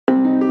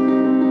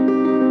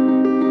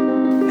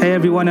Hey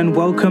everyone, and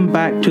welcome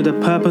back to the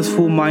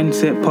Purposeful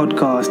Mindset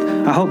podcast.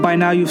 I hope by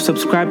now you've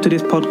subscribed to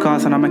this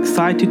podcast, and I'm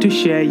excited to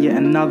share yet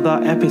another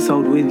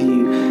episode with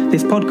you.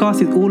 This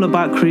podcast is all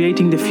about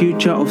creating the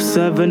future of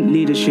servant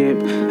leadership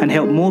and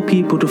help more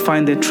people to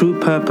find their true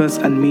purpose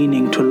and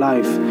meaning to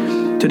life.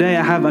 Today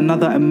I have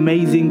another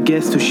amazing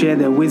guest to share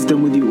their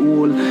wisdom with you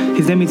all.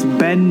 His name is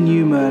Ben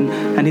Newman,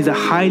 and he's a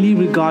highly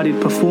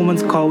regarded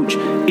performance coach,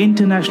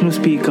 international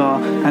speaker,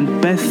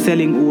 and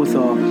best-selling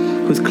author,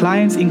 whose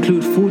clients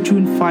include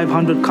Fortune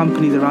 500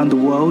 companies around the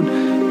world,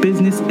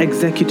 business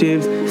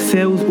executives,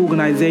 sales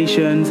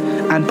organizations,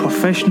 and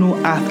professional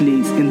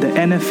athletes in the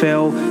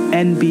NFL,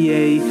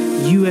 NBA,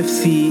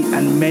 UFC,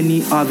 and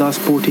many other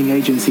sporting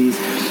agencies.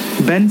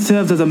 Ben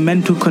serves as a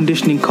mental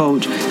conditioning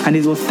coach, and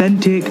his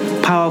authentic,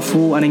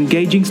 powerful, and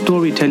engaging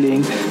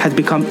storytelling has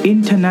become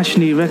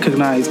internationally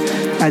recognized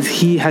as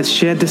he has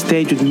shared the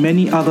stage with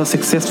many other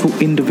successful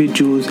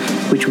individuals,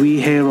 which we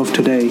hear of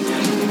today.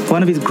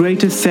 One of his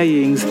greatest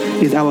sayings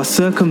is our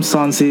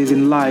circumstances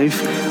in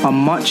life are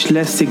much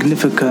less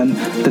significant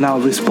than our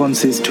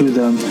responses to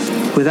them.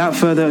 Without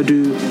further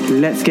ado,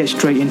 let's get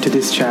straight into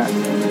this chat.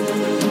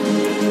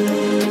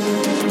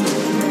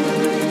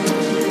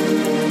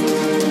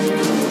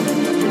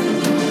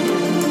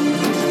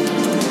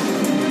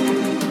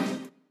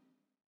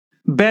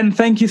 Ben,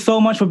 thank you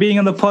so much for being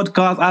on the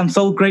podcast. I'm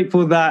so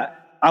grateful that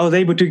I was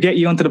able to get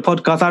you onto the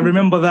podcast. I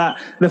remember that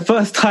the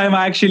first time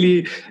I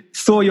actually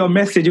saw your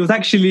message, it was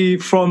actually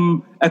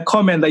from a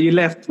comment that you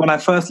left when I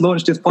first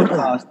launched this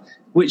podcast,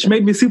 which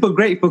made me super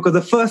grateful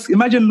because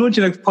imagine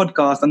launching a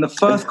podcast and the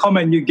first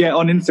comment you get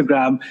on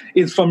Instagram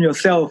is from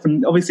yourself,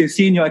 and obviously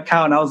seeing your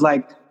account, I was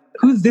like,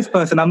 who's this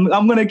person? I'm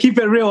going to keep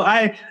it real.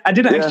 I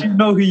didn't actually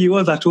know who he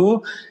was at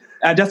all.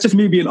 That's just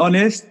me being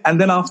honest.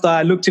 And then after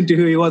I looked into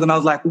who he was, and I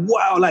was like,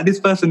 wow, like this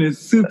person is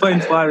super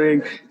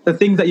inspiring. The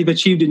things that you've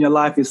achieved in your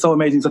life is so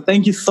amazing. So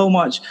thank you so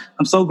much.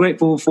 I'm so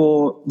grateful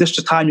for this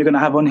time you're going to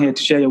have on here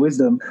to share your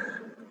wisdom.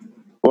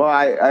 Well,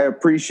 I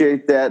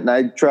appreciate that. And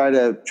I try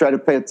to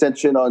pay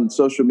attention on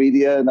social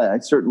media, and I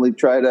certainly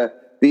try to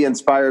be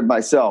inspired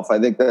myself. I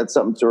think that's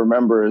something to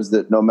remember, is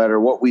that no matter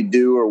what we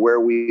do or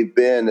where we've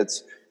been,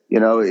 it's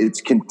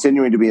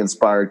continuing to be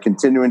inspired,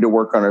 continuing to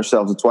work on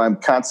ourselves. That's why I'm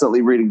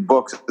constantly reading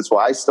books. That's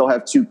why I still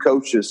have 2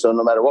 coaches. So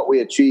no matter what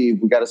we achieve,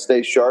 we got to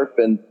stay sharp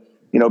and,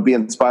 be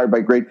inspired by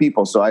great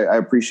people. So I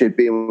appreciate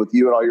being with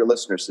you and all your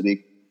listeners,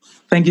 Sadiq.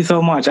 Thank you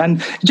so much.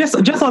 And just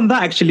on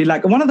that, actually,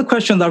 like one of the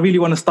questions I really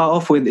want to start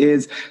off with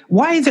is,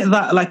 why is it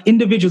that like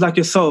individuals like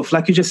yourself,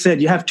 like you just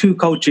said, you have 2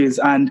 coaches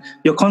and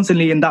you're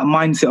constantly in that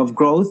mindset of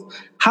growth?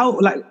 I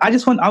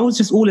was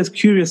just always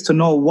curious to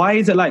know, why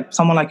is it like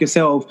someone like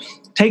yourself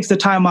takes the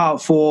time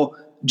out for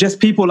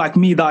just people like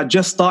me that are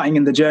just starting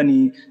in the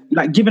journey,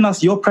 like giving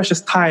us your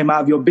precious time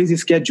out of your busy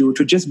schedule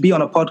to just be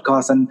on a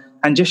podcast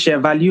and just share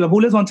value? I've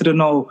always wanted to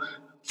know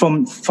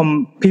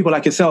from people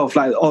like yourself,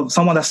 like, of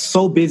someone that's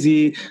so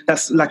busy,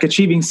 that's like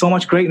achieving so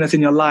much greatness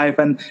in your life,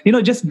 and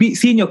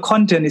seeing your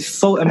content is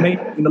so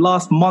amazing in the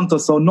last month or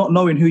so, not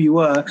knowing who you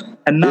were,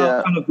 and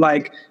now kind of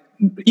like,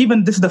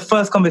 even this is the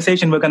first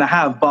conversation we're going to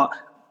have, but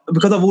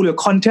because of all your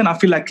content, I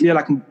feel like you're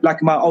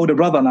like my older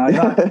brother now.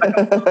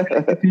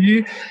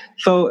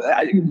 So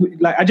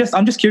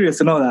I'm just curious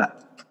to know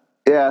that.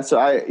 Yeah. So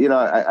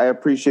I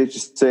appreciate you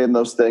saying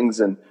those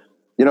things. And,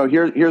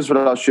 here's what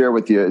I'll share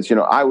with you is,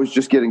 I was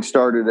just getting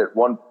started at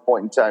one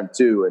point in time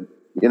too. And,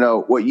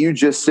 what you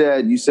just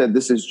said, you said,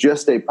 this is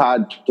just a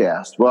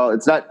podcast. Well,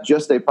 it's not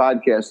just a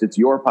podcast. It's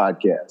your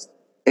podcast.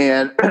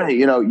 And,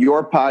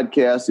 your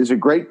podcast is a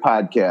great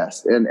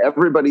podcast, and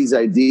everybody's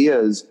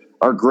ideas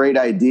are great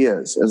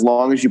ideas as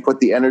long as you put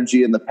the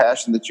energy and the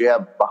passion that you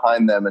have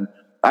behind them. And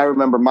I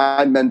remember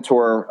my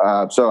mentor,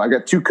 so I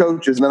got 2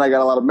 coaches, and then I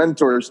got a lot of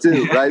mentors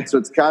too, right? So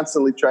it's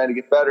constantly trying to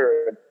get better.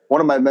 And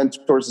one of my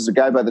mentors is a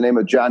guy by the name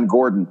of John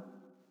Gordon.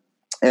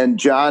 And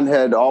John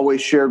had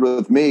always shared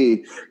with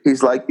me,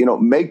 he's like,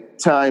 make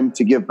time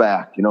to give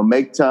back,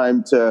 make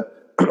time to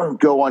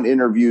go on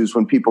interviews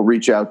when people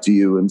reach out to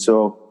you. And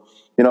so,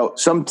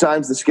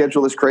 sometimes the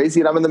schedule is crazy,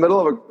 and I'm in the middle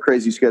of a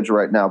crazy schedule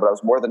right now, but I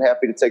was more than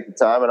happy to take the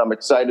time, and I'm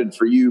excited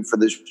for you for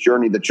this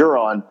journey that you're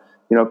on,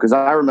 because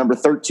I remember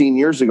 13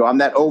 years ago, I'm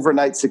that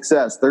overnight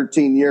success,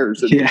 13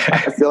 years. And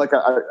I feel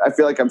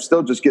like I'm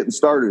still just getting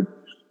started.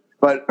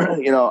 But,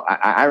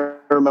 I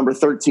remember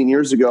 13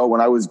 years ago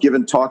when I was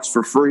giving talks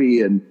for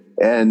free and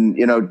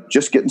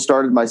just getting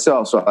started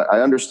myself. So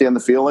I understand the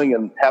feeling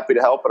and happy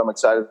to help, and I'm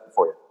excited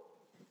for you.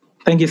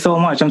 Thank you so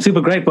much. I'm super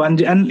grateful.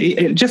 And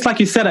just like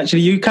you said,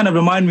 actually, you kind of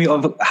remind me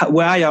of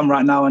where I am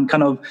right now, and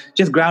kind of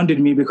just grounded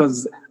me,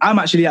 because I'm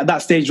actually at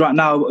that stage right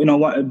now,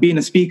 being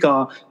a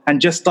speaker and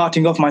just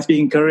starting off my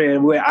speaking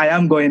career, where I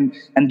am going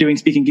and doing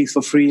speaking gigs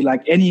for free.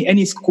 Like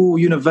any school,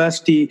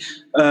 university,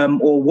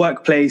 or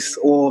workplace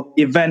or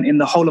event in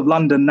the whole of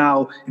London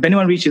now, if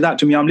anyone reaches out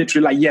to me, I'm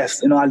literally like,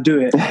 yes, I'll do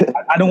it.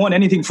 I don't want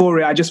anything for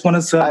it. I just want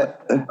to serve.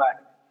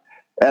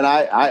 And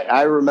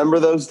I remember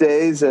those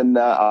days, and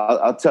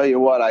I'll tell you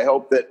what, I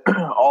hope that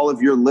all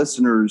of your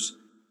listeners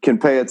can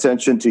pay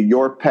attention to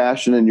your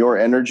passion and your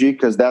energy,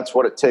 because that's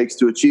what it takes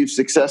to achieve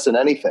success in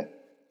anything.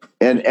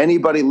 And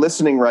anybody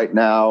listening right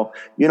now,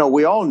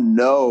 we all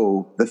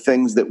know the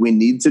things that we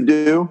need to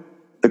do.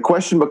 The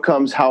question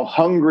becomes, how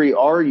hungry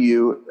are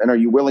you, and are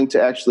you willing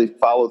to actually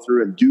follow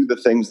through and do the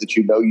things that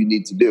you know you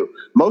need to do?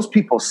 Most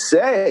people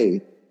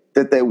say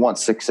that they want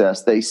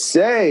success. They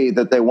say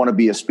that they want to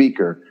be a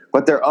speaker,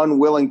 but they're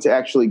unwilling to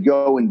actually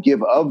go and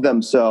give of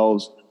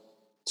themselves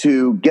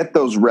to get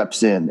those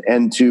reps in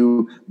and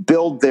to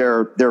build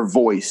their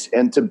voice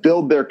and to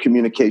build their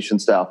communication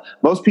style.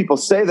 Most people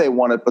say they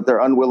want it, but they're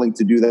unwilling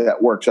to do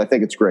that work. So I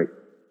think it's great.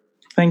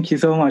 Thank you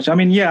so much. I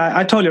mean, yeah,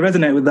 I totally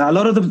resonate with that. A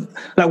lot of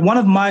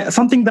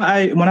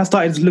when I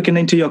started looking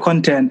into your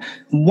content,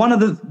 one of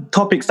the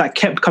topics that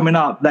kept coming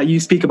up that you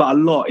speak about a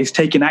lot is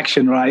taking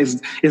action, right? Is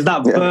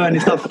that burn,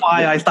 it's that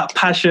fire, it's that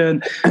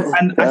passion.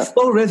 And I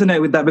so resonate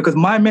with that, because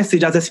my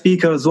message as a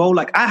speaker as well,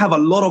 I have a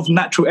lot of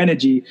natural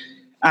energy,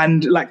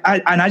 and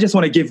I just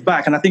want to give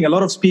back. And I think a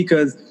lot of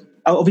speakers,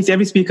 obviously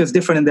every speaker is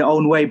different in their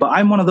own way, but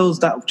I'm one of those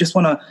that just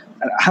want to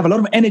have a lot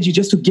of energy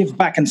just to give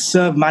back and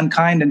serve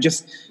mankind, and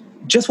just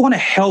want to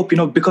help,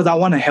 because I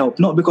want to help,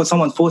 not because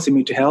someone's forcing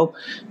me to help.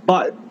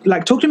 But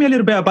talk to me a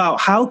little bit about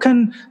how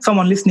can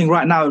someone listening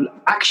right now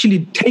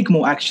actually take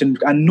more action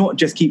and not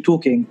just keep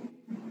talking?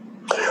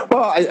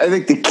 Well, I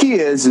think the key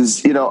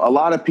is a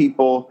lot of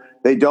people,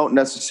 they don't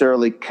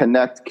necessarily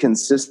connect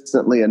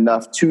consistently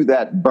enough to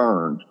that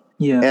burn.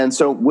 Yeah. And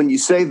so when you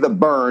say the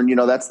burn,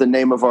 that's the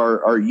name of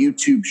our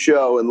YouTube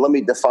show. And let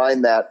me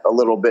define that a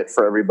little bit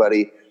for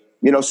everybody.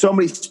 So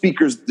many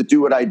speakers that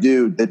do what I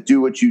do, that do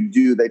what you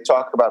do, they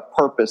talk about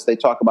purpose, they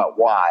talk about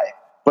why.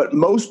 But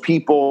most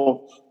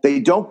people,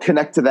 they don't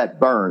connect to that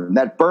burn.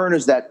 That burn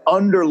is that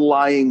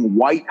underlying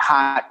white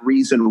hot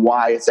reason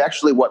why. It's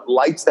actually what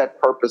lights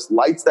that purpose,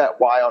 lights that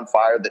why on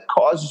fire, that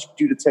causes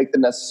you to take the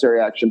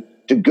necessary action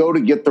to go to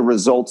get the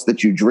results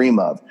that you dream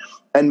of.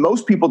 And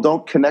most people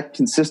don't connect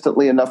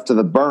consistently enough to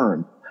the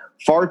burn.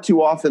 Far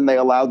too often, they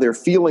allow their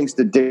feelings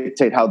to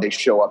dictate how they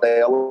show up.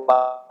 They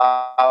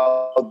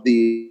allow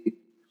the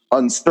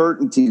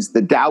uncertainties,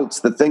 the doubts,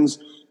 the things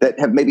that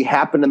have maybe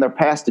happened in their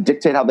past to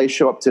dictate how they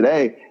show up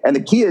today. And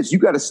the key is you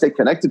got to stay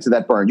connected to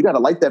that burn. You got to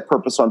light that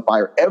purpose on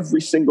fire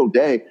every single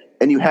day,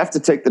 and you have to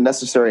take the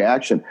necessary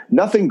action.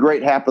 Nothing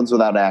great happens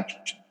without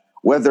action.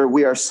 Whether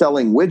we are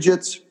selling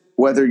widgets,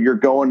 whether you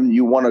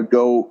want to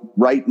go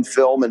write and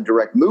film and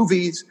direct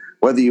movies,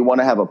 whether you want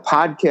to have a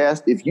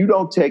podcast, if you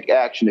don't take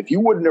action, if you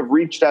wouldn't have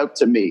reached out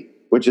to me,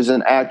 which is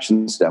an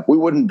action step, we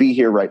wouldn't be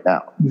here right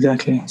now.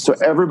 Exactly. So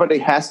everybody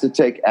has to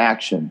take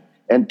action,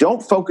 and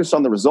don't focus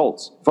on the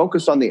results.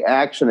 Focus on the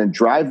action and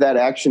drive that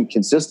action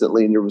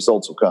consistently, and your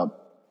results will come.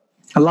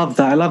 I love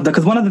that.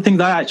 Because one of the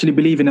things I actually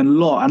believe in a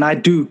lot, and I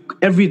do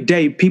every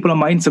day, people on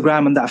my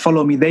Instagram and that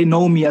follow me, they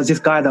know me as this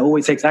guy that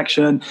always takes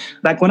action.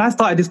 When I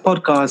started this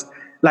podcast,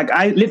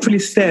 I literally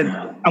said,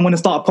 I'm going to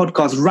start a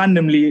podcast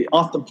randomly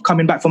after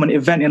coming back from an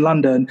event in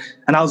London.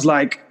 And I was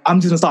like,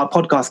 I'm just going to start a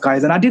podcast,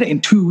 guys. And I did it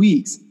in 2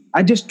 weeks.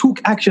 I just took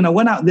action. I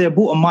went out there,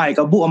 bought a mic,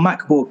 I bought a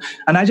MacBook,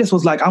 and I just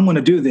was like, I'm going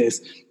to do this.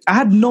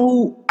 I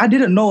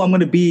didn't know I'm going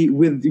to be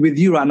with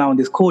you right now on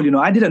this call.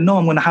 I didn't know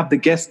I'm going to have the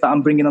guests that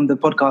I'm bringing on the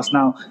podcast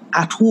now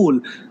at all.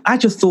 I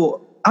just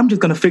thought, I'm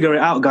just going to figure it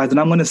out, guys, and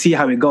I'm going to see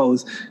how it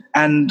goes.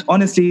 And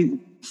honestly,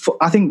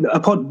 I think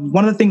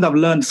one of the things I've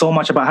learned so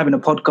much about having a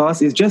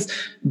podcast is just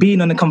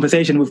being in a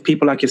conversation with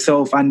people like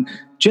yourself and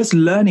just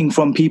learning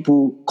from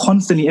people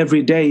constantly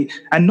every day.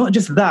 And not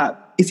just that,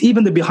 it's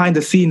even the behind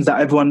the scenes that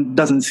everyone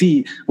doesn't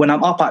see. When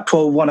I'm up at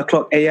 1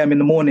 o'clock a.m. in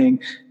the morning,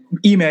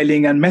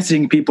 emailing and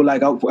messaging people I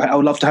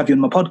would love to have you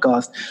on my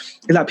podcast.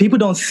 It's people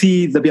don't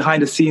see the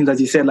behind the scenes, as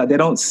you said, they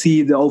don't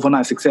see the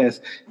overnight success.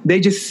 They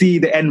just see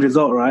the end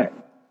result, right?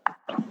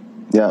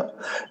 Yeah.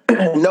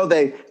 No,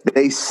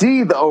 they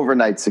see the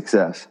overnight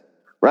success,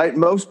 right?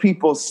 Most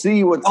people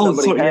see what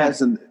somebody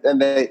has and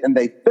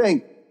they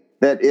think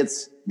that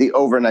it's the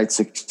overnight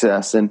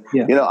success. And,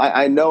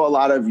 I know a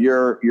lot of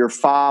your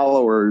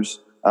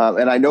followers,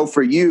 and I know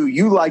for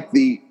you like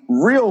the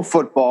real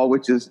football,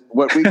 which is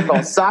what we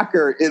call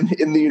soccer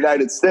in the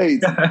United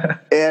States.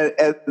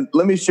 And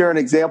let me share an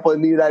example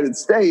in the United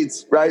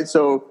States, right?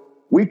 So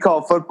we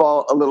call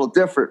football a little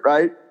different,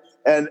 right?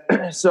 And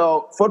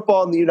so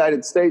football in the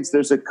United States,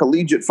 there's a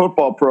collegiate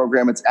football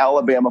program. It's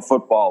Alabama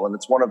football, and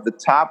it's one of the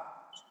top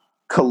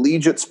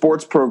collegiate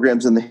sports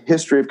programs in the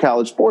history of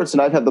college sports.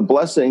 And I've had the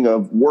blessing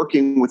of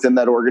working within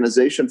that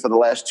organization for the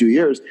last 2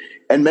 years.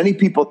 And many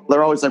people,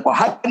 they're always like, well,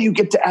 how do you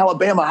get to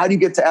Alabama? How do you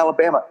get to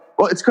Alabama?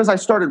 Well, it's because I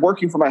started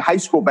working for my high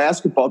school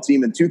basketball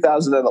team in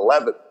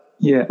 2011.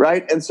 Yeah.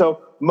 Right. And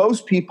so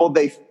most people,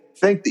 they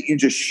think that you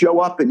just show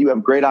up and you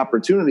have great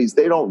opportunities.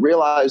 They don't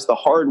realize the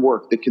hard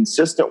work, the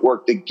consistent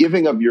work, the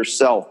giving of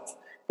yourself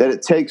that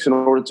it takes in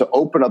order to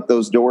open up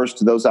those doors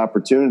to those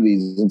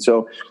opportunities. And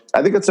so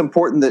I think it's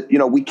important that,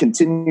 we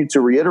continue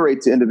to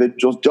reiterate to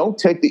individuals, don't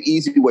take the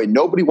easy way.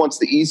 Nobody wants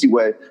the easy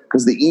way,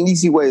 because the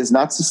easy way is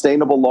not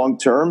sustainable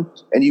long-term,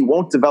 and you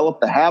won't develop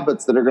the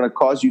habits that are going to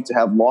cause you to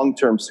have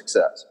long-term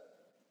success.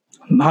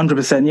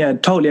 100%. Yeah,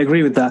 totally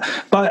agree with that.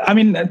 But I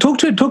mean, talk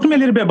to me a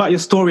little bit about your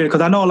story,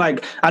 because I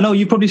know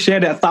you probably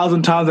shared it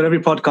 1,000 times on every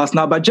podcast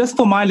now. But just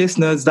for my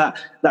listeners that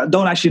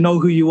don't actually know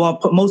who you are,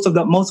 most of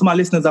my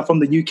listeners are from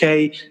the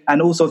UK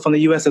and also from the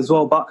US as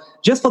well. But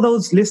just for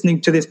those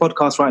listening to this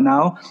podcast right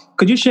now,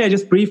 could you share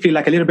just briefly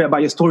like a little bit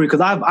about your story?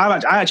 Because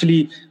I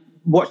actually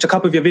watched a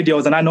couple of your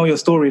videos and I know your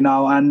story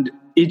now, and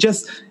it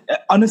just,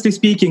 honestly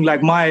speaking,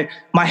 like my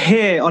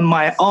hair on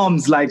my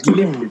arms like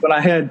lifted when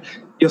I heard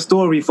your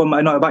story from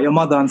about your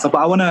mother and stuff. But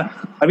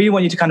I really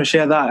want you to kind of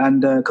share that,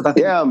 and because I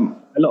think a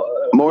lot,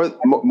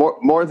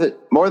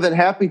 more than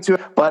happy to.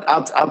 But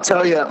I'll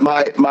tell you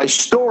my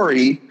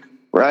story,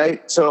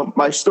 right? So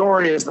my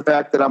story is the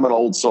fact that I'm an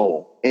old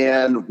soul,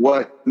 and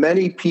what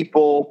many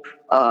people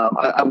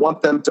I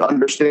want them to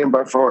understand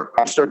before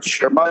I start to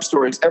share my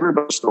story is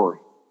everybody's story.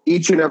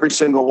 Each and every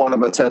single one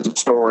of us has a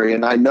story,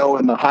 and I know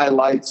in the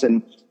highlights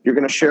and you're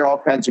going to share all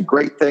kinds of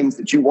great things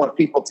that you want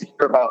people to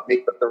hear about me.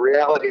 But the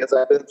reality is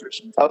I've been through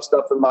some tough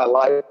stuff in my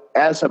life,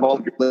 as have all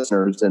of your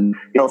listeners. And,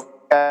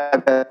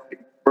 I've had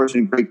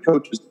great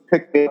coaches to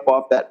pick me up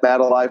off that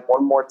battle life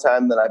one more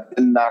time that I've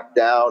been knocked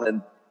down.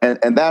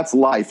 And that's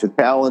life, it's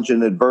challenge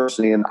and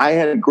adversity. And I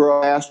had to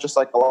grow fast, just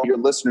like a lot of your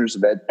listeners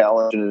have had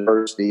challenge and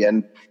adversity.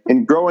 And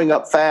growing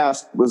up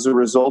fast was a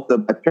result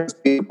of my parents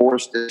being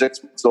divorced at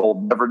 6 months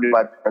old, never knew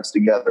my parents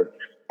together.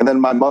 And then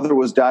my mother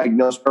was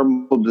diagnosed with a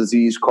terminal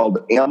disease called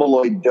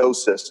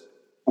amyloidosis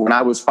when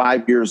I was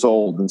 5 years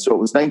old. And so it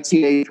was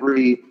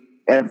 1983.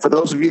 And for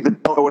those of you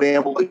that don't know what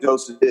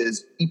amyloidosis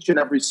is, each and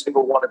every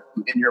single one of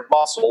you in your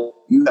muscle,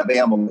 you have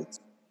amyloids.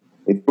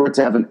 If you were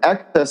to have an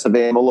excess of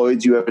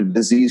amyloids, you have a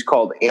disease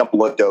called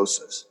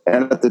amyloidosis.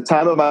 And at the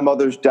time of my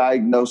mother's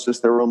diagnosis,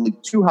 there were only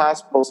 2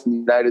 hospitals in the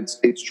United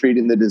States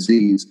treating the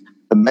disease,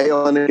 the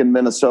Mayo Clinic in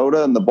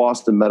Minnesota and the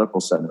Boston Medical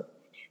Center.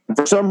 And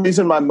for some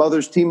reason, my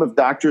mother's team of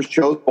doctors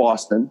chose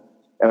Boston,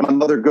 and my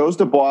mother goes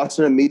to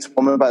Boston and meets a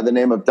woman by the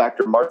name of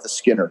Dr. Martha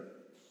Skinner.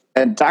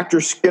 And Dr.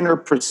 Skinner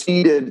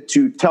proceeded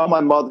to tell my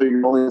mother,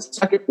 you're only the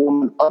second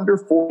woman under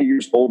 40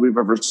 years old we've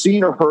ever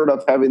seen or heard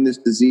of having this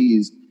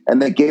disease,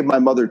 and they gave my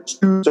mother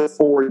 2 to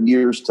 4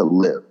 years to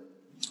live.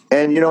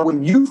 And,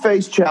 when you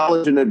face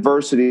challenge and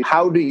adversity,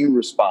 how do you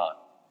respond?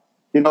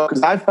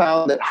 Because I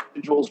found that how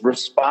individuals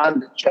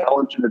respond to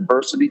challenge and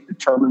adversity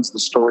determines the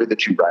story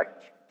that you write.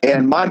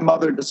 And my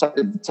mother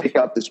decided to take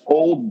out this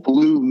old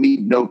blue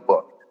meat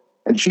notebook,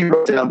 and she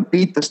wrote down,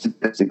 beat the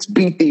statistics,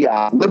 beat the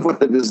odds, live with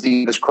the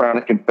disease is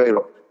chronic and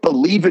fatal,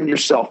 believe in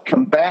yourself,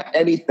 combat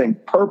anything,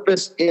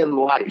 purpose in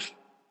life.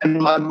 And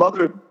my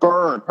mother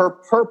burned. Her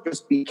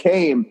purpose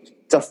became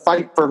to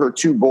fight for her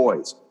 2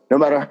 boys, no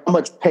matter how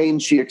much pain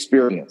she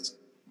experienced.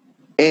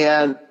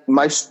 And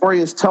my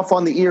story is tough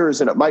on the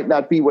ears, and it might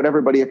not be what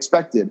everybody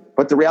expected.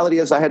 But the reality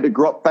is I had to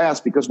grow up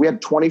fast because we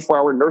had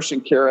 24-hour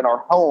nursing care in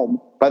our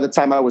home by the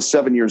time I was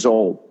 7 years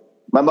old.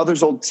 My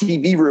mother's old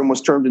TV room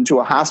was turned into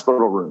a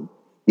hospital room.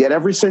 Yet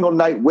every single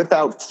night,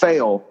 without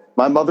fail,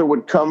 my mother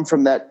would come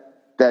from that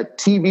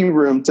TV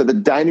room to the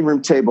dining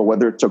room table,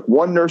 whether it took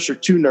 1 nurse or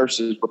 2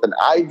 nurses with an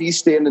IV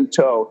stand in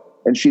tow,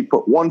 and she'd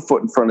put 1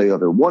 foot in front of the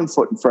other, 1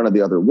 foot in front of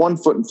the other, 1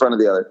 foot in front of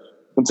the other.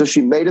 And so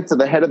she made it to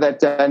the head of that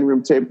dining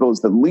room table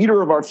as the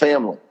leader of our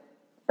family.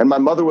 And my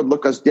mother would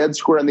look us dead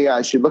square in the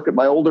eyes. She'd look at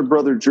my older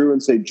brother, Drew,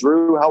 and say,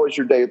 Drew, how was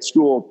your day at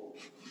school?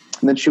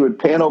 And then she would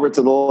pan over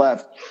to the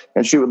left,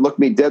 and she would look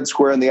me dead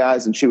square in the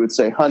eyes, and she would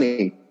say,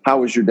 honey, how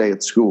was your day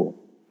at school?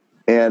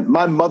 And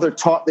my mother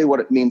taught me what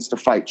it means to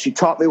fight. She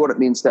taught me what it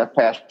means to have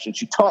passion.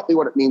 She taught me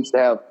what it means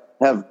to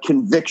have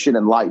conviction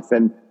in life.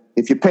 And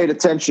if you paid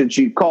attention,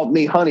 she called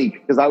me honey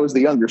because I was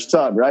the younger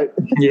son, right?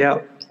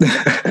 Yeah.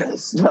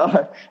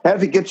 So I have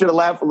to get you to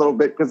laugh a little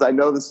bit because I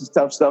know this is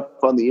tough stuff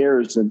on the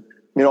ears. And,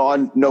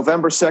 on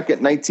November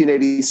 2nd,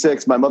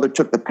 1986, my mother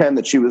took the pen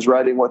that she was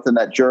writing with in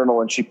that journal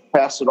and she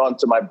passed it on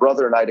to my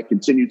brother and I to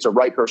continue to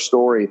write her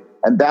story.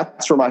 And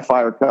that's where my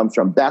fire comes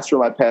from. That's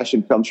where my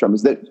passion comes from,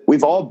 is that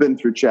we've all been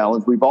through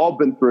challenge. We've all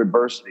been through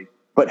adversity.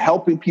 But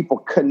helping people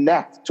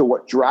connect to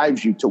what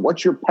drives you, to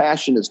what your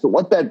passion is, to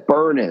what that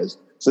burn is,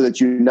 so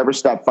that you never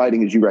stop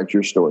fighting as you write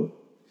your story.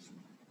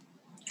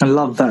 I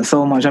love that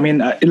so much. I mean,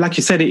 like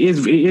you said, it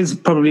is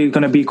probably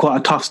going to be quite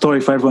a tough story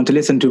for everyone to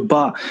listen to,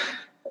 but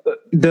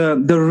the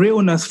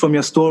realness from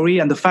your story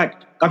and the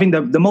fact, I think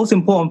the most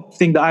important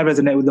thing that I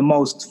resonate with the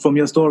most from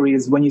your story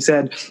is when you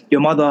said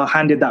your mother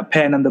handed that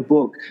pen and the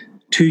book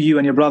to you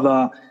and your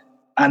brother,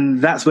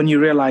 and that's when you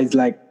realize,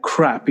 like,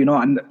 crap,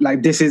 and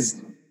like, this is,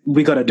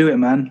 we got to do it,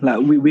 man. Like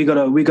we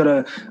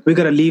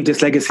gotta leave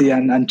this legacy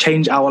and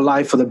change our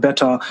life for the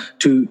better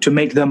to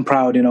make them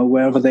proud,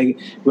 wherever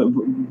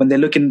when they're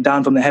looking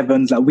down from the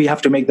heavens, like, we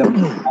have to make them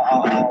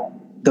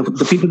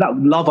the people that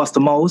love us the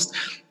most,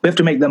 we have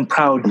to make them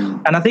proud.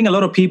 And I think a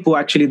lot of people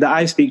actually that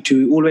I speak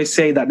to always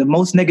say that the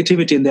most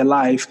negativity in their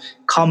life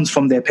comes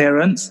from their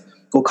parents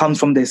or comes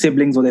from their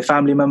siblings or their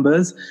family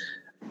members.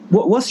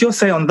 What's your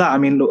say on that? I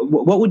mean,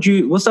 what's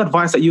the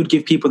advice that you'd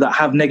give people that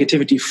have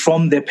negativity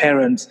from their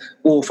parents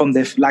or from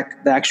their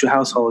actual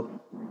household?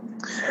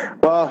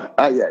 Well,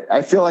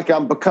 I feel like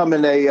I'm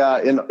becoming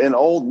an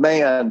old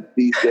man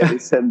these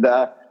days, and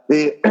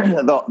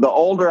the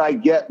older I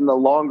get and the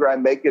longer I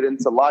make it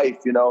into life,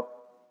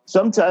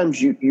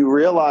 sometimes you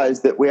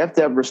realize that we have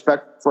to have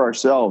respect for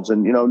ourselves,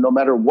 and no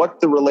matter what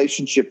the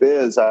relationship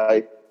is,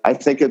 I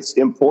think it's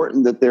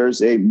important that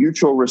there's a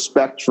mutual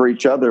respect for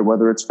each other,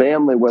 whether it's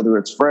family, whether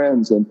it's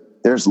friends, and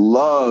there's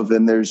love,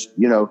 and there's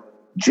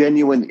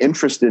genuine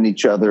interest in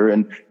each other.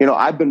 And,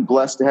 I've been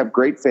blessed to have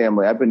great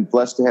family. I've been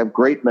blessed to have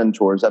great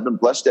mentors. I've been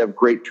blessed to have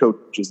great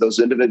coaches, those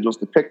individuals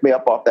to pick me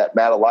up off that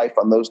mat of life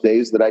on those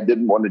days that I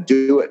didn't want to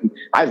do it. And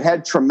I've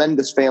had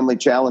tremendous family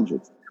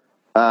challenges.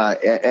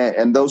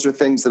 And those are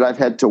things that I've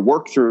had to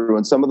work through.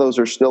 And some of those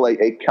are still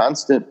a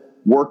constant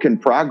work in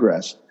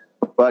progress,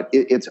 but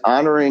it's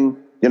honoring,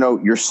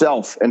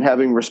 yourself and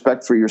having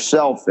respect for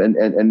yourself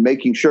and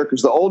making sure,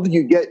 because the older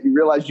you get, you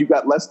realize you've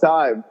got less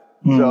time.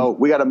 So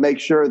we got to make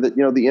sure that,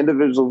 the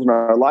individuals in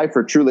our life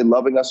are truly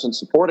loving us and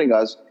supporting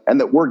us, and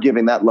that we're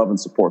giving that love and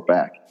support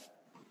back.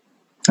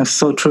 That's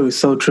so true.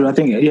 So true. I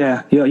think,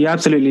 you're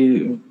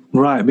absolutely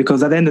right.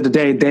 Because at the end of the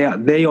day,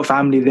 they're your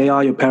family. They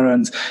are your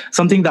parents.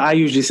 Something that I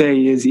usually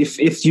say is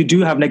if you do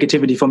have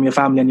negativity from your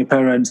family and your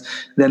parents,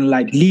 then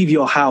leave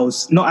your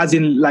house, not as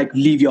in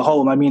leave your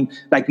home. I mean,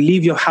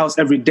 leave your house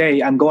every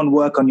day and go and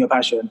work on your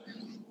passion.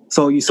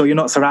 So you're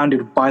not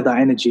surrounded by that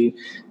energy.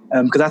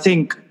 Because I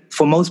think,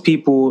 for most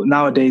people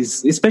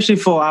nowadays, especially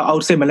for, I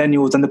would say,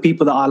 millennials and the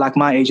people that are like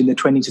my age in their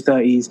 20s to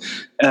 30s,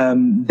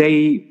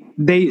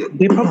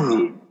 they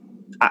probably,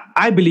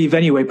 I believe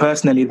anyway,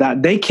 personally,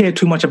 that they care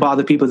too much about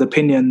other people's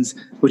opinions,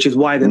 which is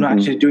why they're not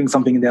actually doing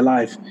something in their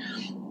life.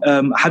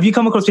 Have you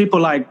come across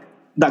people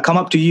that come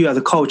up to you as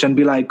a coach and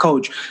be like,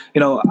 Coach,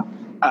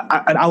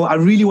 I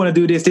really want to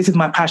do this. This is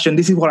my passion.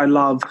 This is what I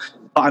love.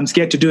 But I'm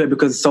scared to do it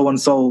because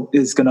so-and-so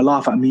is going to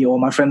laugh at me, or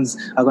my friends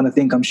are going to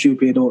think I'm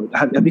stupid. Or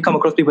have you come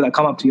across people that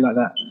come up to you like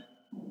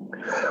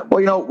that?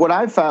 Well, what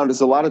I've found is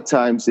a lot of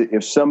times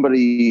if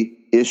somebody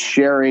is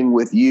sharing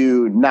with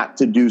you not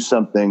to do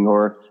something,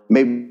 or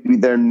maybe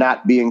they're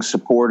not being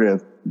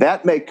supportive,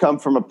 that may come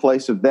from a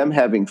place of them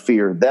having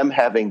fear, them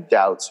having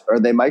doubts, or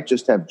they might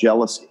just have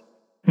jealousy.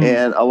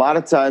 And a lot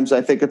of times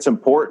I think it's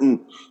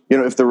important,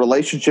 if the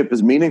relationship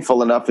is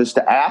meaningful enough, is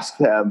to ask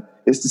them,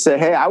 is to say,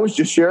 hey, I was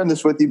just sharing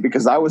this with you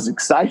because I was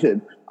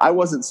excited. I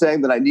wasn't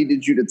saying that I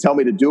needed you to tell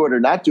me to do it or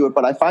not do it,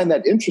 but I find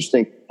that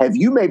interesting. Have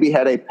you maybe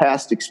had a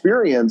past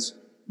experience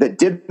that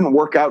didn't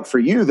work out for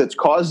you that's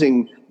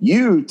causing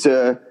you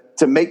to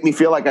make me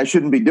feel like I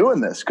shouldn't be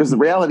doing this? Because the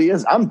reality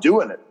is I'm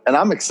doing it and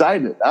I'm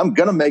excited. I'm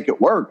going to make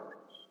it work.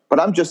 But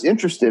I'm just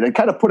interested, and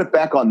kind of put it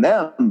back on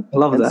them and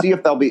see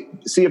if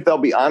they'll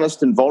be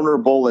honest and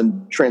vulnerable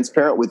and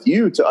transparent with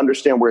you to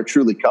understand where it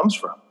truly comes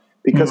from.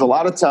 Because a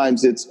lot of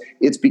times it's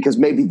because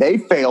maybe they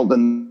failed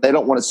and they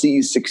don't want to see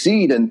you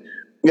succeed. And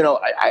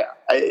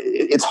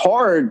it's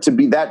hard to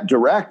be that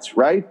direct,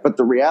 right? But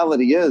the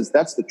reality is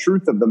that's the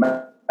truth of the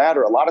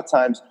matter. A lot of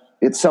times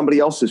it's somebody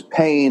else's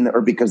pain,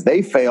 or because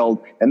they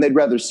failed and they'd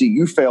rather see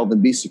you fail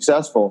than be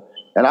successful.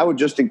 And I would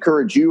just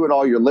encourage you and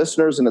all your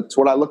listeners, and it's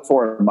what I look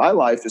for in my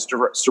life, is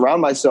to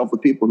surround myself with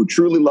people who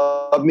truly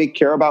love me,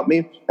 care about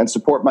me, and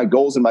support my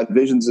goals and my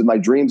visions and my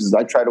dreams as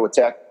I try to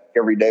attack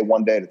every day,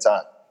 one day at a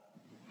time.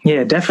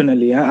 Yeah,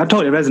 definitely. I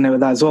totally resonate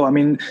with that as well. I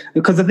mean,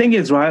 because the thing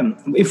is, right,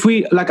 if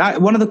we,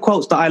 one of the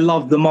quotes that I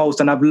love the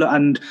most,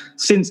 and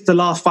since the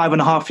last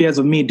 5.5 years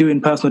of me doing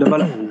personal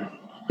development,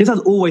 this has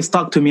always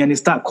stuck to me, and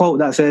it's that quote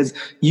that says,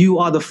 you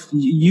are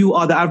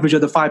the average of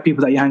the 5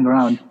 people that you hang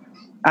around.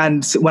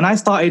 And when I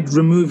started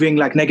removing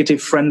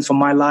negative friends from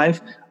my life,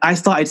 I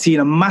started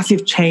seeing a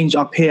massive change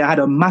up here. I had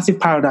a massive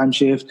paradigm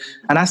shift,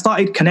 and I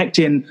started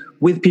connecting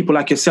with people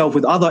like yourself,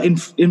 with other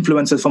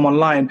influencers from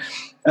online.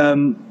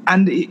 And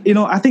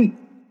I think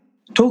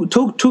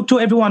talk to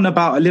everyone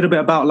about a little bit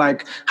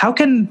about how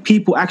can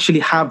people actually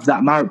have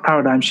that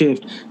paradigm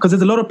shift? Because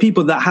there's a lot of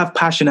people that have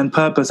passion and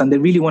purpose, and they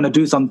really want to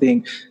do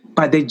something,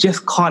 but they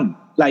just can't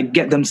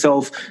get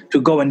themselves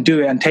to go and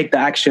do it and take the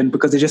action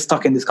because they're just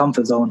stuck in this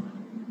comfort zone.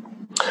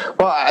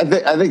 Well, I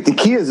think the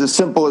key is as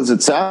simple as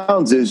it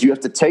sounds, is you have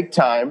to take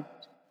time,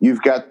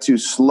 you've got to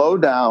slow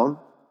down,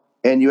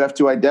 and you have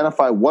to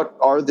identify what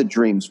are the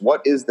dreams,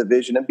 what is the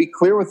vision, and be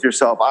clear with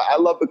yourself. I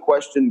love the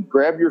question,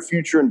 grab your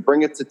future and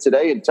bring it to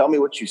today and tell me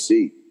what you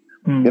see.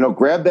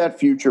 Grab that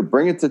future,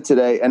 bring it to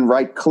today, and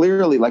write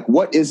clearly,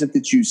 what is it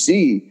that you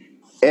see?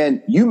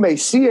 And you may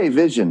see a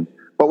vision,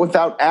 but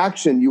without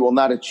action, you will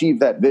not achieve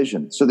that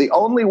vision. So the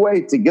only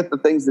way to get the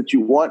things that you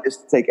want is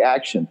to take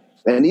action.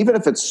 And even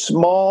if it's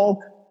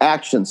small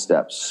action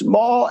steps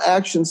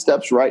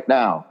right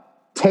now,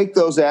 take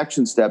those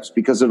action steps,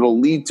 because it'll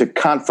lead to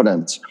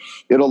confidence.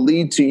 It'll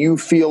lead to you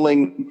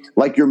feeling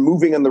like you're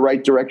moving in the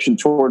right direction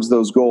towards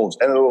those goals,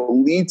 and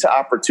it'll lead to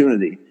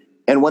opportunity.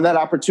 And when that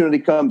opportunity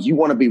comes, you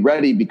want to be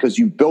ready because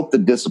you've built the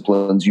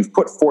disciplines, you've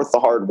put forth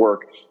the hard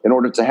work in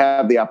order to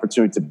have the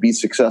opportunity to be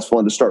successful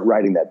and to start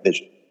writing that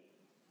vision.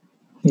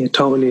 Yeah,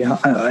 totally.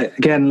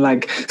 Again,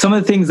 like some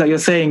of the things that you're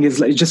saying is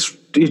like it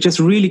just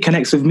really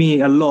connects with me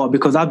a lot,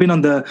 because I've been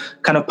on the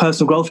kind of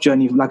personal growth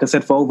journey, like I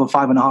said, for over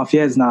 5.5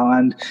 years now,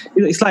 and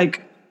it's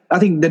like I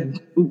think that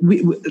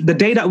the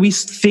day that we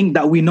think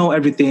that we know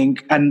everything,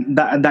 and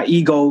that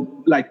ego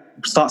like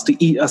starts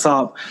to eat us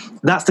up,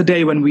 that's the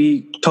day when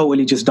we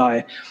totally just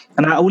die.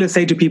 And I always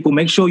say to people,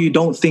 make sure you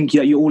don't think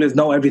that you always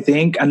know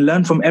everything, and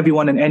learn from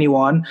everyone and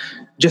anyone.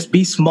 Just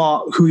be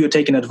smart who you're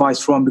taking advice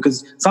from,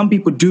 because some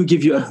people do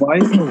give you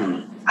advice.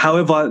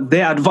 However,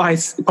 their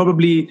advice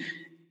probably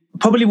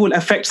will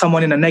affect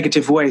someone in a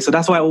negative way. So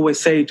that's why I always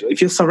say,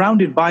 if you're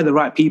surrounded by the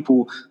right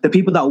people, the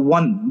people that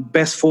want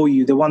best for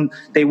you,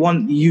 they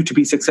want you to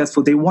be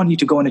successful, they want you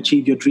to go and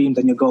achieve your dreams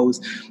and your goals,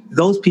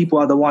 those people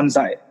are the ones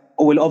that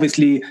will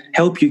obviously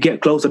help you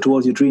get closer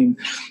towards your dream.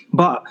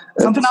 But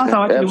something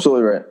else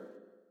absolutely right.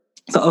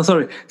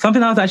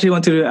 Something else I actually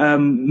want to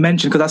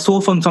mention, because I saw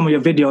from some of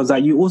your videos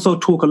that you also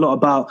talk a lot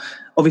about,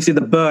 obviously,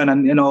 the burn,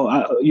 and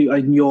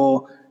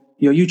your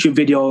YouTube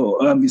video.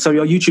 So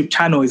your YouTube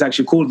channel is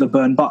actually called The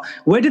Burn. But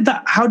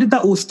how did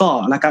that all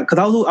start? Like, because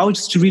I was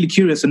just really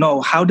curious to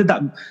know,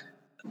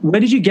 where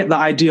did you get the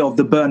idea of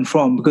The Burn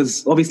from?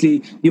 Because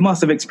obviously you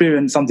must have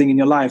experienced something in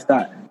your life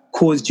that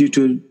caused you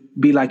to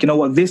be like, you know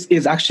what, this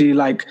is actually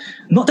like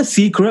not a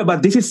secret,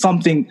 but this is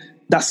something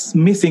that's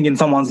missing in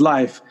someone's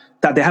life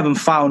that they haven't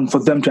found for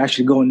them to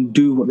actually go and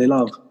do what they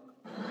love.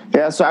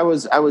 Yeah, so I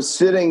was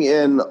sitting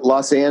in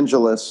Los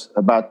Angeles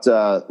about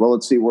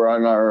let's see, we're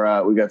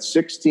on we got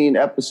 16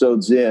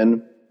 episodes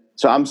in.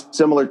 So I'm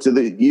similar to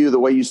the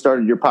way you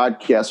started your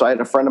podcast. So I had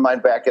a friend of mine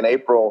back in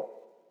April.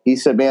 He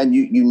said, "Man,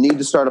 you need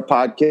to start a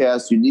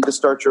podcast. You need to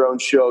start your own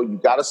show. You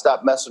got to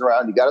stop messing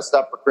around. You got to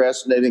stop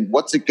procrastinating.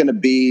 What's it going to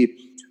be?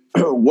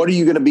 What are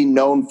you going to be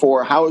known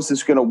for? How is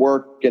this going to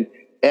work?" And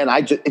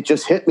it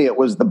just hit me. It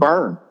was The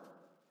Burn.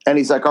 And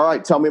he's like, "All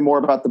right, tell me more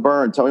about The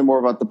Burn. Tell me more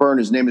about The Burn."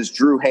 His name is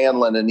Drew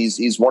Hanlon, and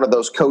he's one of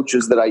those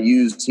coaches that I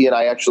use. He and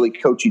I actually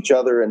coach each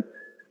other. And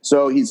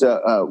so he's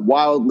a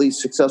wildly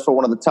successful,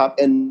 one of the top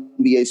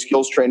NBA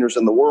skills trainers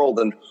in the world.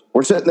 And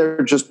we're sitting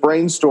there just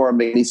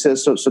brainstorming. And he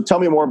says, so tell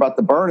me more about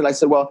The Burn. And I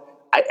said, well,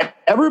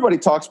 everybody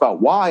talks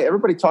about why.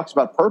 Everybody talks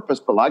about purpose.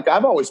 But like,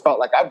 I've always felt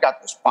like I've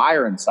got this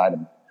fire inside of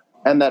me.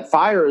 And that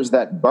fire is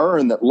that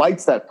burn that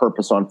lights that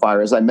purpose on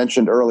fire. As I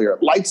mentioned earlier,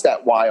 it lights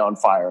that why on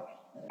fire.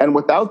 And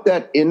without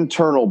that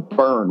internal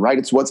burn, right?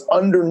 It's what's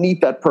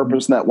underneath that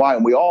purpose and that why,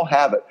 and we all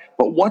have it.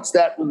 But what's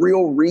that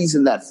real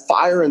reason, that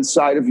fire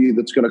inside of you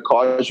that's going to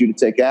cause you to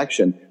take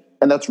action?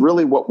 And that's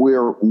really what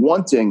we're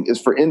wanting, is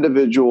for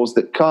individuals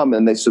that come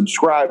and they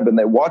subscribe and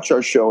they watch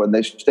our show and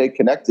they stay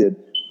connected,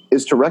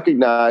 is to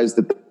recognize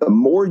that the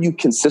more you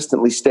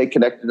consistently stay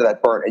connected to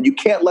that burn, and you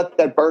can't let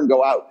that burn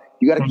go out.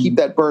 You got to keep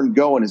that burn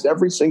going, is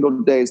every single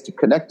day is to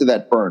connect to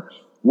that burn.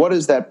 What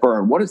is that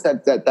burn? What is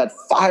that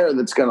fire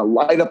that's going to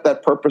light up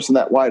that purpose and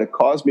that why to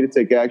cause me to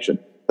take action?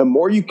 The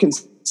more you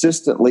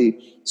consistently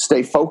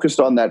stay focused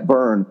on that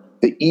burn,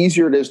 the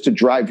easier it is to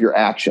drive your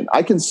action.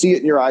 I can see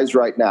it in your eyes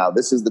right now.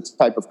 This is the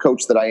type of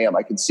coach that I am.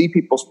 I can see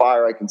people's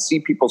fire. I can see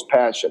people's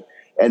passion.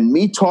 And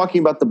me talking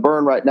about the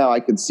burn right now, I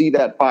can see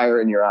that fire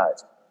in your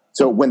eyes.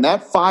 So when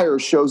that fire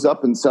shows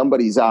up in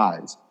somebody's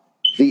eyes,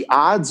 the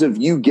odds of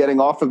you getting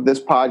off of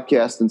this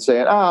podcast and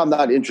saying, I'm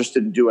not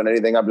interested in doing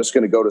anything, I'm just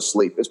going to go to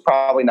sleep, is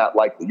probably not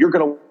likely. You're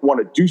going to want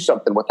to do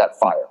something with that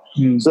fire.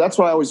 So that's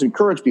why I always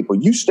encourage people.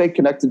 You stay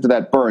connected to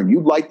that burn.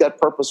 You light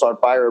that purpose on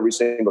fire every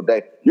single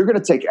day. You're going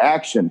to take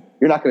action.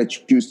 You're not going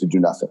to choose to do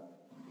nothing.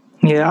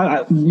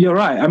 Yeah, you're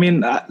right. I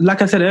mean,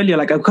 like I said earlier,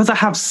 like, because I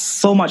have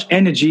so much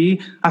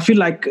energy, I feel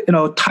like,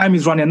 time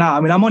is running out.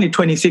 I mean, I'm only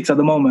 26 at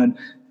the moment,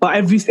 but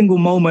every single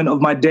moment of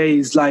my day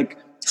is like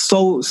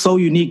so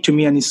unique to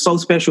me, and it's so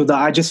special that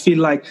I just feel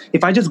like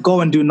if I just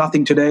go and do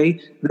nothing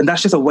today, then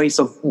that's just a waste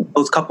of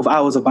those couple of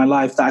hours of my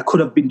life that I could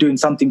have been doing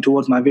something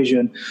towards my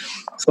vision.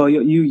 So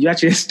you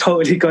actually just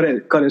totally got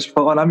it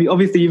spot on. I mean,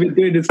 obviously you've been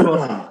doing this for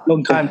a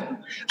long time.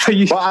 So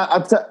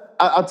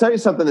I'll tell you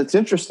something that's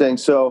interesting.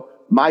 So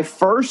my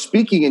first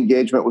speaking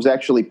engagement was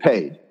actually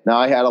paid. Now,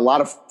 I had a lot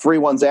of free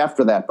ones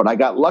after that, but I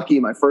got lucky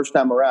my first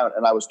time around,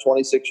 and I was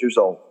 26 years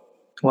old.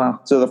 Wow.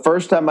 So the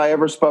first time I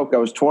ever spoke, I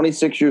was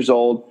 26 years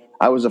old.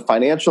 I was a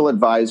financial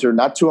advisor,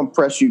 not to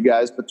impress you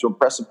guys, but to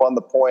impress upon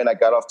the point. I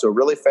got off to a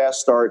really fast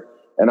start,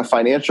 and a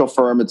financial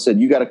firm had said,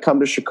 you got to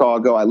come to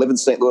Chicago. I live in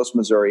St. Louis,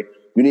 Missouri.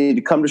 You need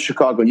to come to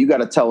Chicago, and you got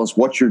to tell us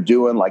what you're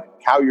doing, like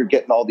how you're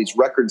getting all these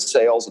record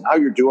sales and how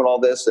you're doing all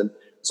this. And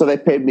so they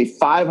paid me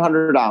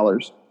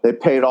 $500. They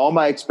paid all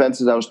my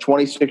expenses. I was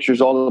 26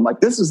 years old. I'm like,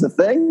 this is the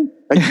thing?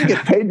 Like, you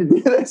get paid to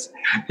do this?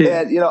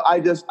 Yeah. And,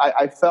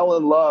 I fell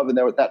in love, and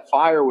that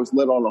fire was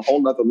lit on a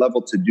whole nother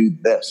level to do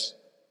this.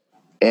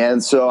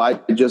 And so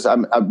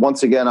I'm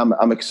once again,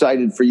 I'm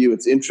excited for you.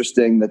 It's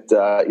interesting that,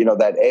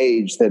 that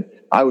age that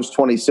I was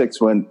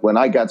 26 when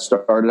I got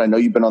started. I know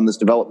you've been on this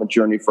development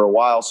journey for a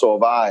while. So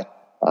have I.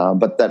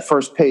 But that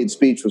first paid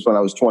speech was when I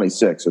was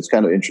 26. So it's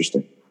kind of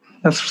interesting.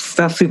 That's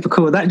super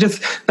cool. That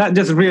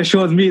just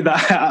reassures me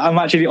that I'm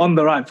actually on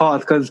the right path,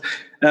 because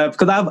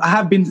I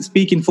have been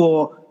speaking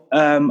for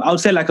I would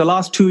say like the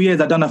last 2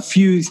 years, I've done a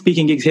few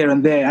speaking gigs here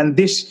and there. And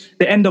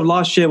the end of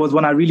last year was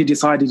when I really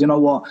decided, you know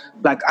what,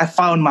 like I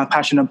found my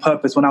passion and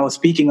purpose when I was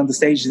speaking on the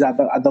stages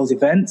at those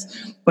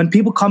events. When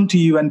people come to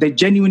you and they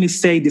genuinely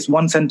say this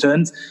one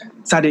sentence,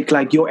 Sadiq,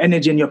 like your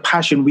energy and your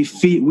passion, we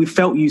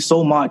felt you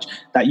so much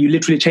that you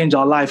literally changed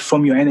our life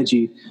from your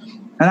energy.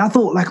 And I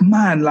thought, like,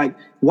 man, like,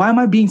 why am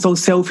I being so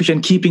selfish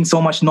and keeping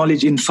so much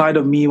knowledge inside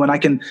of me when I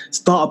can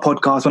start a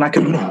podcast, when I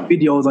can make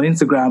videos on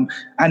Instagram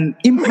and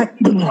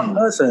impact one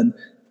person?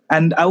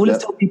 And I always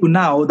tell people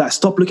now that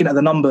stop looking at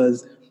the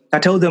numbers. I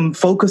tell them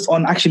focus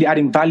on actually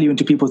adding value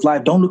into people's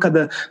life. Don't look at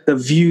the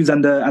views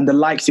and the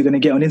likes you're going to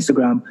get on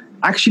Instagram.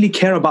 Actually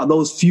care about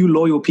those few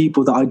loyal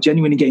people that are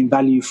genuinely getting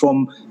value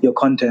from your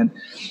content.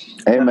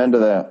 Amen to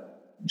that.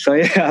 So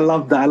yeah, I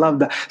love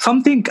that.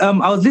 Something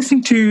I was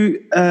listening to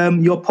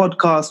your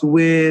podcast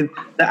with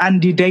the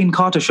Andy Dane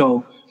Carter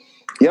show.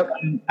 Yep.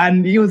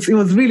 And it was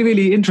really,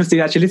 really interesting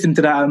actually listening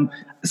to that.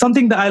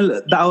 Something that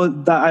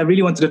I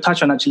really wanted to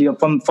touch on actually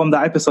from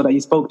that episode that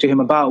you spoke to him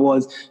about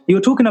was you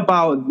were talking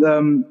about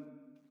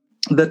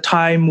the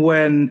time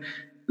when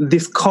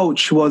this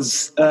coach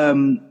was I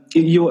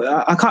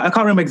can't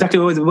remember exactly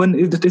what it was. When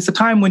it's a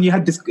time when you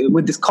had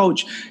this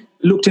coach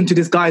looked into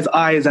this guy's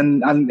eyes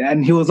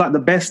and he was like the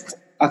best,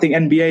 I think,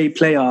 NBA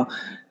player,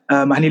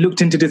 and he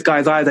looked into this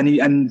guy's eyes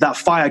and that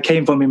fire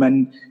came from him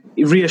and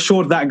it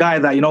reassured that guy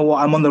that, you know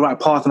what, I'm on the right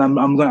path and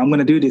I'm going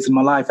to do this in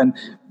my life. And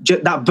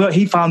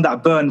he found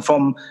that burn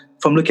from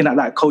looking at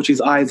that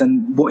coach's eyes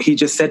and what he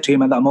just said to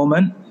him at that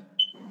moment.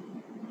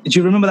 Did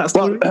you remember that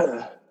story?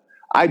 Well,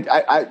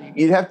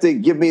 you'd have to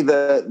give me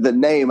the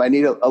name. I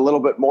need a little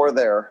bit more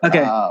there.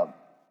 Okay.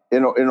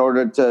 In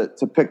order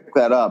to pick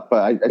that up,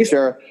 I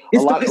share a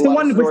lot of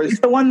stories. It's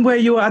the one where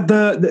you were at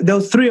there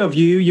was three of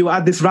you. You were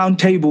at this round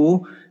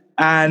table,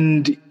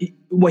 and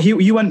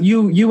you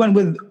went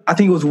with, I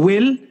think it was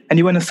Will, and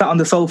you went and sat on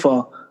the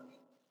sofa.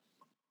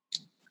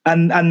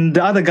 And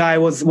the other guy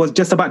was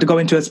just about to go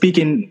into a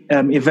speaking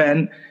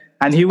event,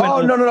 and he went.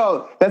 Oh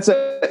no! That's an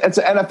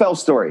NFL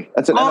story.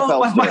 That's an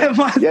NFL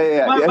story.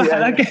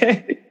 Yeah.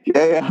 Okay.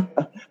 Yeah.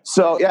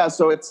 So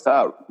it's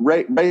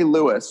Ray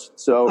Lewis.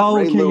 So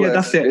Ray Lewis,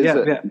 that's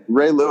it.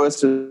 Ray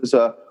Lewis is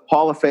a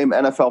Hall of Fame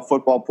NFL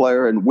football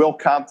player, and Will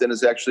Compton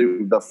is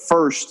actually the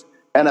first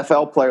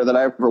NFL player that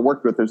I ever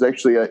worked with. There's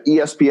actually an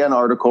ESPN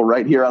article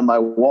right here on my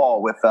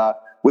wall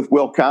with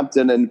Will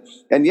Compton,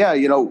 and yeah,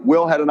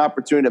 Will had an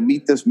opportunity to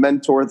meet this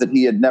mentor that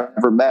he had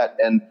never met,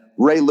 and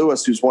Ray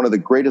Lewis, who's one of the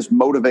greatest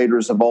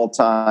motivators of all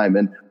time,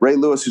 and Ray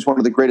Lewis, who's one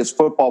of the greatest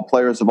football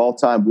players of all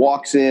time,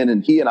 walks in,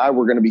 and he and I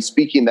were going to be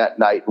speaking that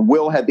night.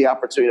 Will had the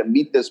opportunity to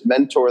meet this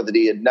mentor that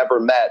he had never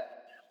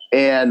met,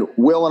 and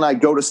Will and I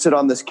go to sit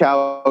on this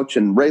couch,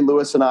 and Ray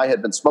Lewis and I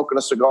had been smoking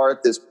a cigar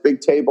at this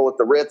big table at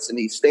the Ritz, and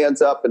he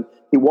stands up, and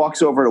he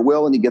walks over to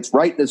Will, and he gets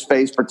right in his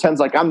face,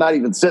 pretends like I'm not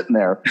even sitting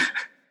there,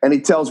 and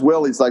he tells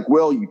Will, he's like,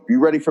 Will, you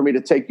ready for me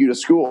to take you to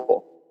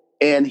school?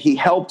 And he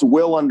helped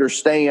Will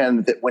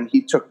understand that when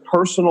he took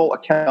personal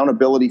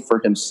accountability for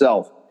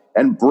himself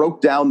and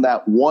broke down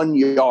that 1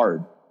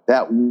 yard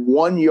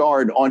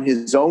on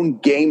his own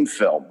game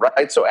film,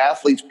 right? So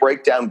athletes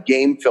break down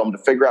game film to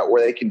figure out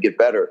where they can get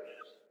better.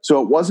 So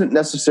it wasn't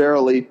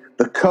necessarily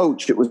the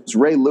coach. It was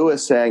Ray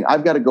Lewis saying,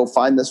 I've got to go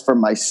find this for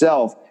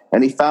myself.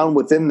 And he found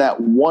within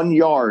that 1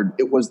 yard,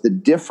 it was the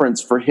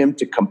difference for him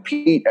to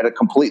compete at a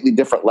completely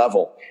different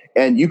level.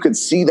 And you could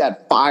see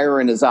that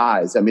fire in his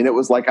eyes. I mean, it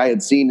was like I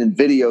had seen in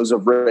videos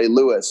of Ray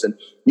Lewis, and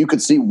you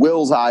could see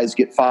Will's eyes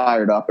get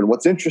fired up. And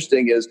what's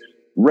interesting is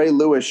Ray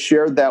Lewis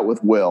shared that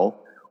with Will.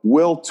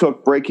 Will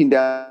took breaking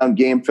down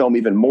game film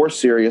even more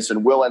serious,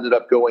 and Will ended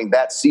up going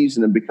that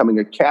season and becoming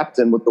a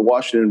captain with the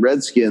Washington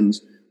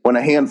Redskins when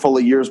a handful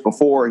of years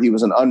before he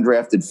was an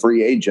undrafted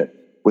free agent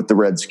with the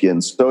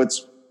Redskins. So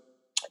it's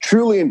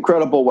truly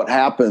incredible what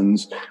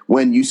happens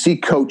when you see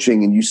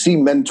coaching and you see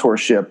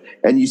mentorship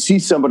and you see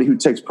somebody who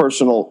takes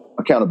personal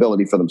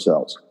accountability for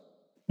themselves.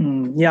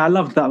 Yeah, I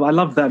love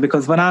that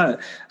because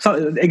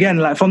again,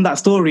 like from that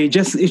story, it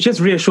just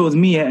reassures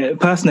me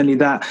personally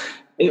that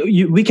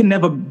we can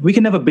never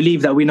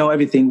believe that we know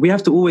everything. We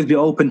have to always be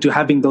open to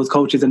having those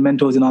coaches and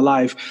mentors in our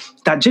life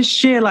that just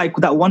share like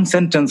that one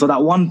sentence or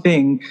that one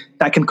thing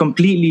that can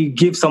completely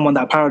give someone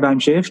that paradigm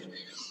shift.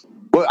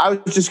 Well, I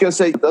was just going to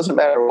say, it doesn't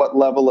matter what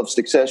level of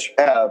success you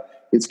have.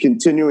 It's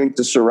continuing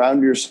to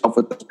surround yourself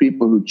with those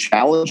people who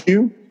challenge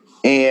you,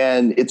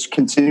 and it's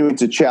continuing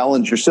to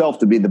challenge yourself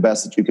to be the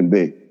best that you can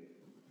be.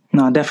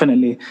 No,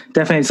 definitely.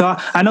 So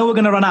I know we're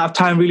going to run out of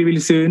time really, really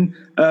soon.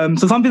 So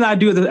something that I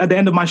do at the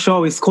end of my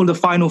show is called the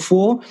Final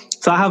Four.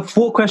 So I have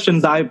 4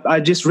 questions that I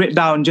just wrote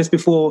down just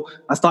before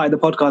I started the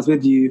podcast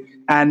with you.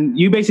 And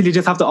you basically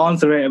just have to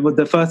answer it with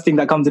the first thing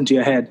that comes into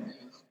your head.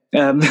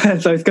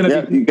 So it's going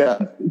to be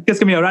just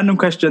give me a random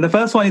question. The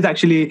first one is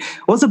actually,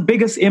 what's the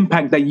biggest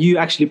impact that you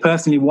actually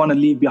personally want to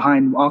leave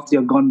behind after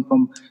you're gone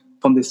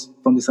from this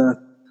earth?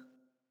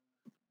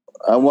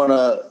 I want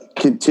to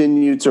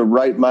continue to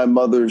write my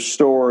mother's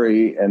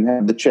story and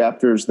have the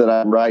chapters that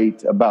I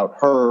write about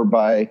her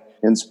by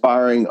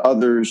inspiring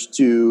others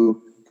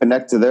to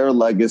connect to their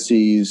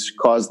legacies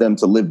cause them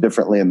to live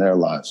differently in their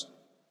lives.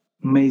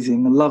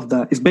 Amazing. I love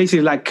that. It's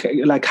basically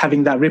like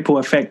having that ripple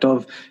effect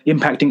of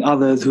impacting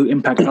others who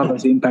impact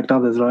others who impact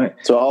others, right?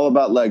 It's all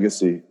about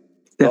legacy.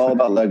 It's all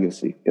about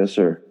legacy. Yes,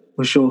 sir.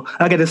 For sure.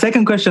 Okay, the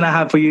second question I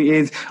have for you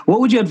is, what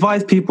would you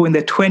advise people in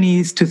their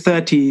 20s to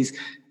 30s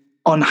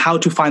on how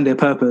to find their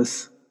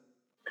purpose?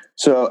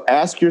 So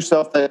ask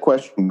yourself that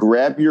question.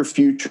 Grab your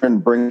future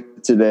and bring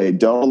it today.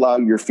 Don't allow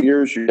your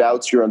fears, your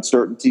doubts, your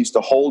uncertainties to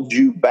hold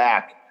you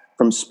back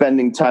from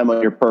spending time on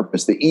your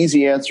purpose. The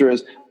easy answer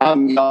is,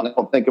 I'm young, I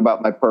don't think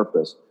about my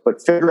purpose. But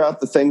figure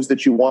out the things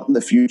that you want in the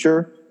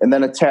future and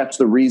then attach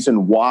the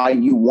reason why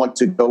you want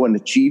to go and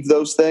achieve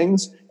those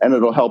things, and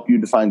it'll help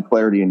you to find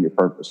clarity in your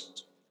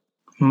purpose.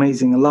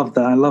 Amazing. I love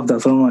that. I love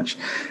that so much.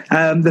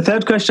 The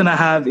third question I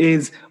have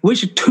is,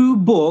 which 2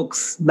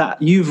 books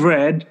that you've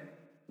read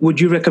would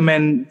you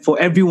recommend for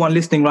everyone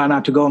listening right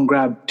now to go and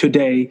grab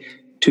today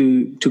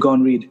to go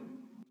and read?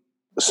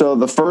 So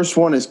the first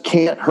one is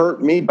Can't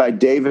Hurt Me by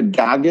David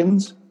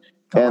Goggins.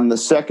 And the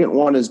second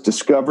one is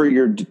Discover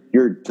Your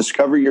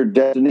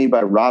Destiny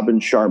by Robin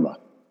Sharma.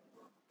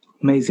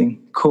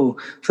 Amazing. Cool.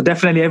 So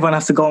definitely everyone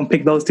has to go and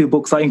pick those 2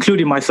 books up,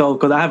 including myself,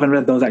 because I haven't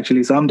read those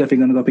actually. So I'm definitely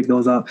going to go pick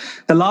those up.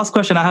 The last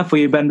question I have for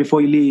you, Ben,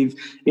 before you leave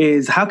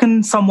is, how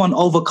can someone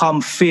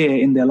overcome fear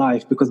in their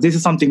life? Because this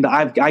is something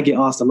that I get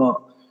asked a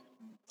lot.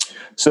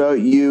 So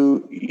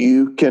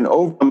you can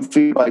overcome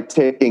fear by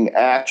taking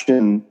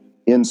action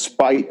in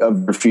spite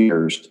of your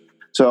fears.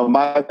 So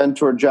my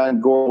mentor,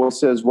 John Gore,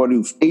 says, what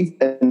do faith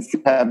and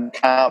fear have in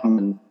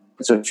common?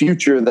 It's a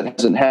future that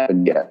hasn't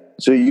happened yet.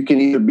 So you can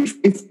either be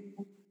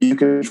faithful, you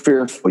can be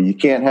fearful. You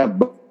can't have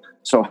both.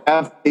 So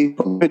have faith,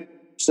 believe in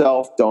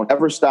yourself. Don't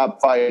ever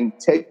stop fighting.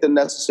 Take the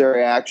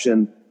necessary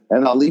action.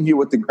 And I'll leave you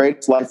with the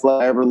greatest life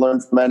lesson I ever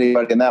learned from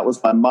anybody, and that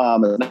was my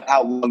mom. It's not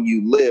how long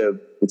you live,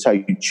 it's how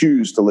you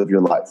choose to live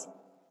your life.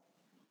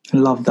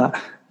 Love that.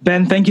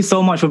 Ben, thank you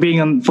so much for being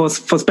on, for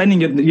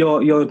spending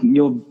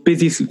your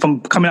busy,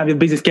 from coming out of your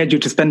busy schedule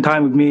to spend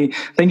time with me.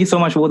 Thank you so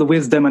much for all the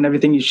wisdom and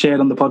everything you shared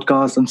on the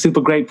podcast. I'm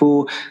super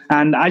grateful,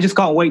 and I just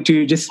can't wait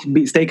to just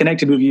stay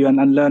connected with you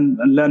and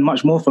learn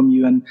much more from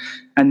you,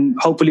 and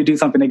hopefully do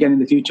something again in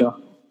the future.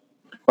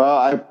 Well,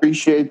 I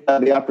appreciate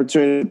the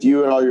opportunity with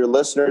you and all your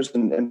listeners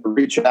and for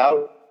reaching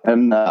out,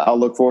 and I'll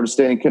look forward to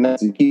staying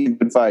connected.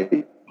 Keep and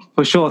fight.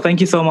 For sure. Thank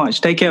you so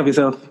much. Take care of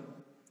yourself.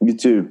 You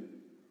too.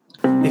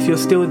 If you're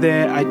still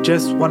there, I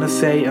just want to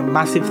say a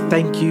massive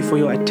thank you for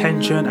your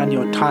attention and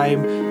your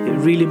time. It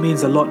really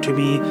means a lot to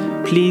me.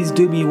 Please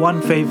do me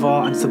one favor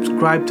and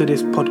subscribe to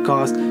this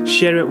podcast,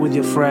 share it with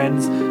your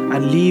friends,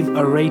 and leave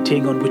a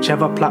rating on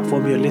whichever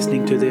platform you're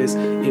listening to this.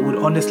 It would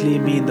honestly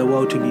mean the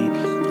world to me.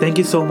 Thank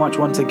you so much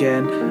once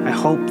again. I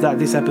hope that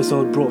this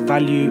episode brought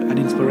value and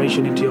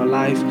inspiration into your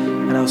life,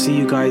 and I'll see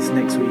you guys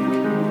next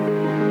week.